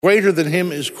Greater than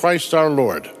him is Christ our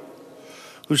Lord,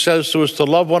 who says to us to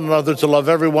love one another, to love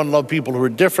everyone, love people who are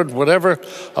different, whatever,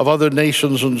 of other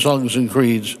nations and tongues and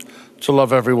creeds, to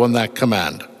love everyone, that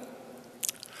command.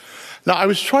 Now, I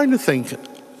was trying to think,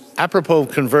 apropos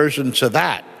of conversion, to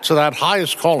that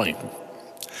highest calling,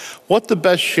 what the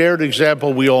best shared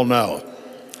example we all know?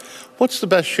 What's the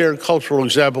best shared cultural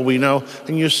example we know?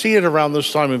 And you see it around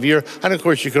this time of year, and of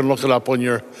course you can look it up on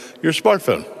your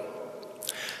smartphone.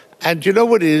 And you know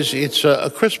what it is? It's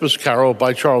A Christmas Carol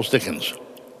by Charles Dickens.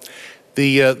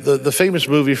 The famous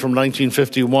movie from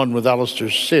 1951 with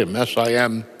Alistair Sim,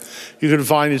 S-I-M, you can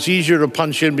find it's easier to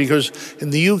punch in because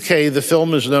in the UK, the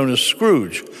film is known as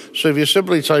Scrooge. So if you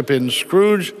simply type in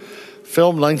Scrooge,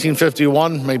 film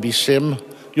 1951, maybe Sim,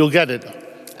 you'll get it.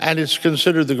 And it's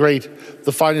considered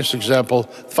the finest example,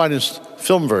 finest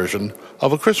film version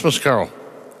of A Christmas Carol.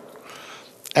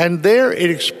 And there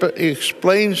it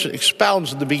expounds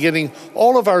in the beginning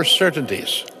all of our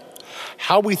certainties,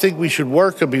 how we think we should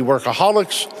work and be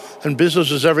workaholics, and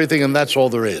business is everything, and that's all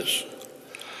there is.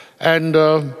 And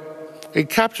it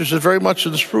captures it very much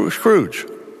in Scrooge.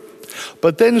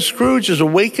 But then Scrooge is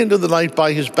awakened in the night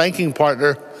by his banking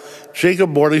partner,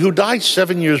 Jacob Marley, who died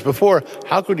 7 years before.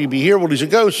 How could he be here? Well, he's a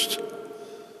ghost.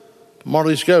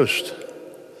 Marley's ghost.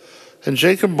 And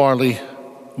Jacob Marley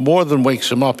more than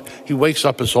wakes him up. He wakes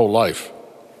up his whole life.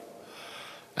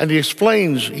 And he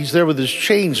explains he's there with his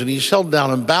chains and he's held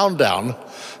down and bound down.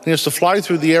 And he has to fly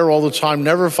through the air all the time,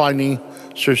 never finding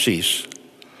surcease.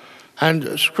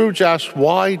 And Scrooge asks,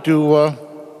 why do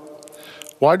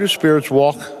spirits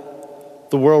walk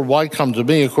the world? Why come to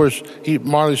me? Of course,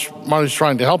 Marley's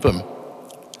trying to help him.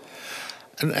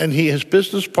 And his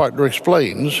business partner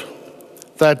explains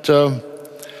that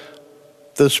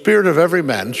the spirit of every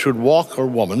man should walk, or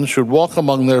woman, should walk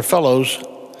among their fellows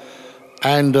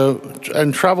and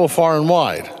travel far and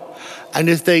wide. And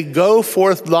if they go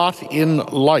forth not in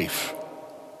life,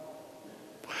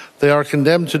 they are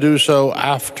condemned to do so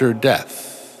after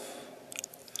death.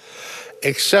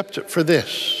 Except for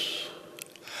this,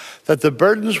 that the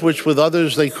burdens which with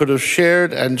others they could have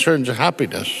shared and turned to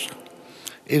happiness,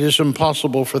 it is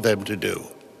impossible for them to do.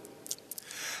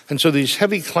 And so these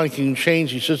heavy clanking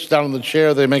chains, he sits down in the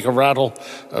chair, they make a rattle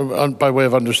by way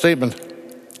of understatement.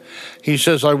 He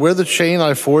says, I wear the chain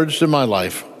I forged in my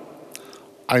life.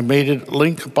 I made it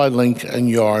link by link and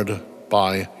yard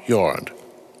by yard.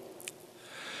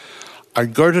 I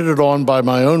girded it on by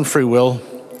my own free will,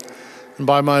 and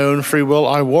by my own free will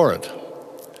I wore it.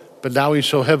 But now he's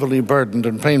so heavily burdened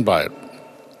and pained by it.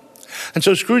 And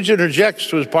so Scrooge interjects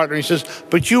to his partner. He says,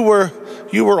 but you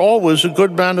were always a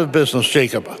good man of business,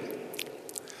 Jacob.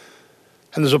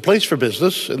 And there's a place for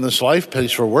business in this life,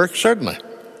 place for work, certainly.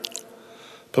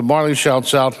 But Marley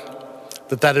shouts out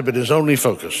that had been his only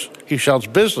focus. He shouts,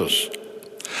 business.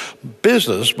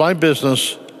 Business, my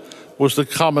business, was the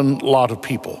common lot of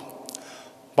people.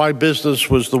 My business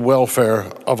was the welfare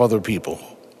of other people.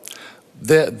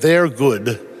 Their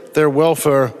good, their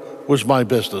welfare was my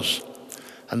business.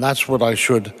 And that's what I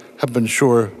should have been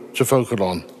sure to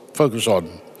focus on.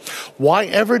 Why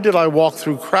ever did I walk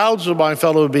through crowds of my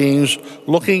fellow beings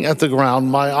looking at the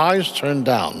ground, my eyes turned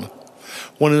down,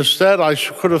 when instead I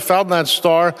could have found that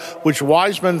star which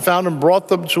wise men found and brought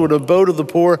them to an abode of the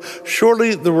poor?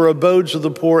 Surely there were abodes of the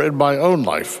poor in my own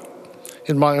life,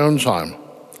 in my own time,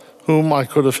 whom I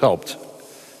could have helped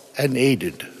and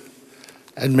aided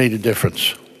and made a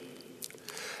difference.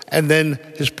 And then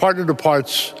his partner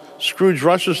departs. Scrooge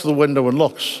rushes to the window and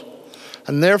looks.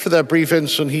 And there, for that brief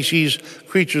instant, he sees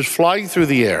creatures flying through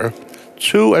the air,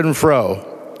 to and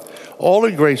fro, all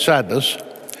in great sadness.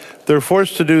 They're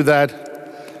forced to do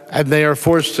that, and they are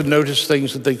forced to notice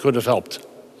things that they could have helped.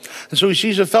 And so he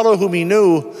sees a fellow whom he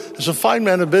knew as a fine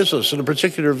man of business in a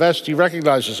particular vest. He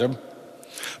recognizes him,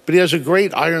 but he has a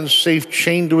great iron safe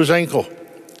chained to his ankle.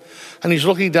 And he's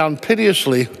looking down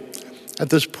piteously at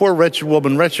this poor wretched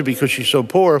woman, wretched because she's so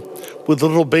poor, with a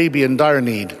little baby in dire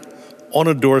need, on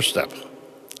a doorstep.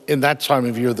 In that time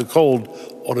of year, the cold,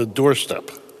 on a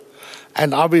doorstep.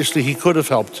 And obviously he could have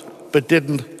helped, but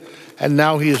didn't, and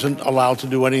now he isn't allowed to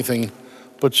do anything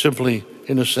but simply,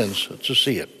 in a sense, to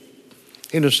see it.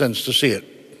 In a sense, to see it.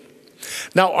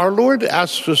 Now, our Lord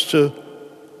asks us to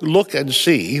look and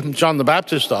see. John the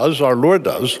Baptist does, our Lord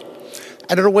does,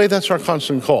 and in a way that's our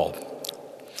constant call.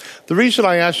 The reason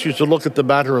I asked you to look at the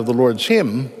matter of the Lord's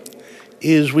hymn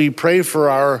is we pray for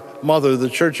our mother, the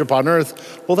church upon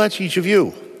earth. Well, that's each of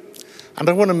you. And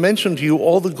I want to mention to you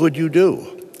all the good you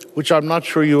do, which I'm not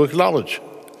sure you acknowledge.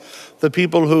 The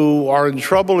people who are in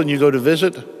trouble and you go to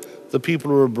visit, the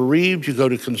people who are bereaved, you go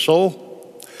to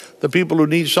console, the people who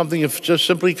need something of just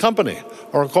simply company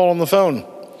or a call on the phone,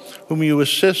 whom you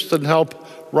assist and help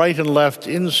right and left,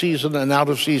 in season and out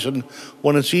of season,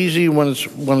 when it's easy, when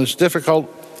it's difficult,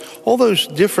 all those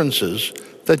differences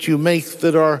that you make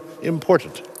that are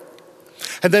important.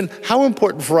 And then how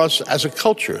important for us as a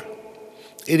culture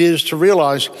it is to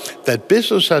realize that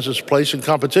business has its place in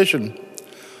competition,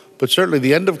 but certainly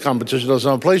the end of competition doesn't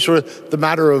have a place, or the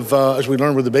matter of, as we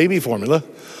learned with the baby formula,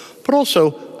 but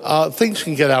also things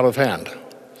can get out of hand.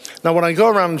 Now, when I go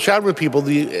around and chat with people,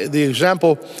 the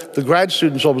example the grad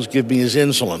students always give me is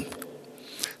insulin,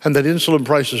 and that insulin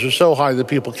prices are so high that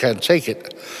people can't take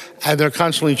it, and they're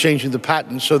constantly changing the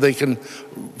patent so they can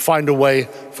find a way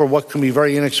for what can be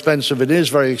very inexpensive, it is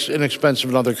very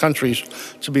inexpensive in other countries,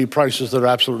 to be prices that are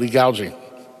absolutely gouging.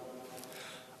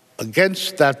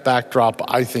 Against that backdrop,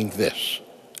 I think this,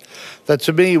 that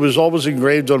to me was always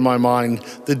engraved on my mind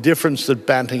the difference that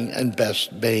Banting and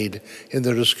Best made in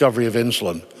their discovery of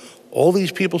insulin. All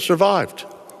these people survived.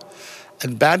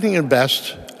 And Banting and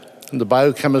Best, and the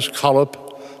biochemist Collip,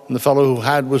 and the fellow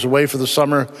who was away for the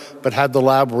summer but had the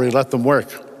lab where he let them work,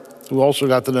 who also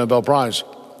got the Nobel Prize,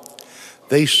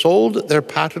 they sold their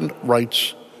patent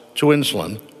rights to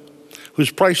insulin,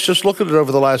 whose price, just look at it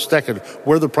over the last decade,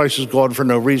 where the price has gone for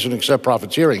no reason except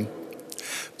profiteering.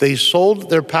 They sold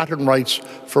their patent rights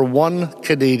for $1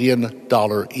 Canadian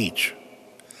each.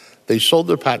 They sold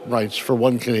their patent rights for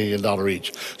 $1 Canadian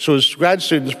each. So as grad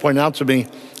students point out to me,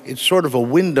 it's sort of a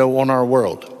window on our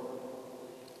world.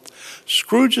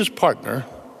 Scrooge's partner,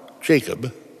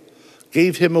 Jacob,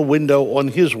 gave him a window on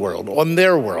his world, on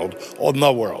their world, on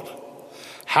the world,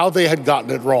 how they had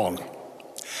gotten it wrong.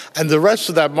 And the rest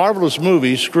of that marvelous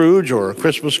movie, Scrooge or A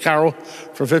Christmas Carol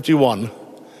from 51,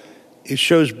 it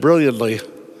shows brilliantly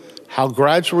how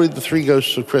gradually the three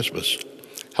ghosts of Christmas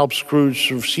help Scrooge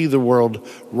to see the world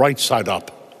right side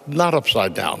up, not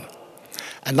upside down.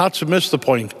 And not to miss the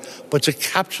point, but to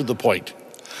capture the point.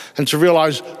 And to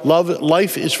realize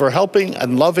life is for helping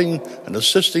and loving and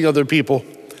assisting other people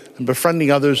and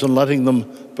befriending others and letting them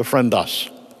befriend us.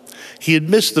 He had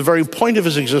missed the very point of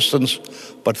his existence,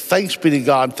 but thanks be to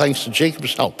God, thanks to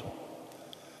Jacob's help,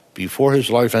 before his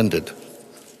life ended,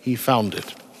 he found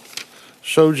it.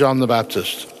 So John the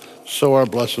Baptist, so our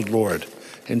blessed Lord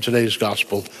in today's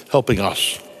gospel, helping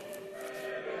us.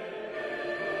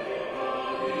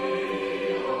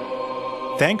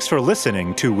 Thanks for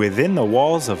listening to Within the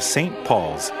Walls of St.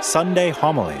 Paul's Sunday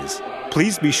Homilies.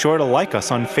 Please be sure to like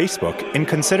us on Facebook and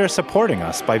consider supporting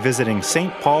us by visiting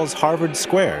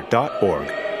stpaulsharvardsquare.org.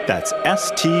 That's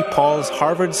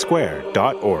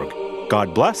stpaulsharvardsquare.org.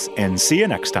 God bless and see you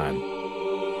next time.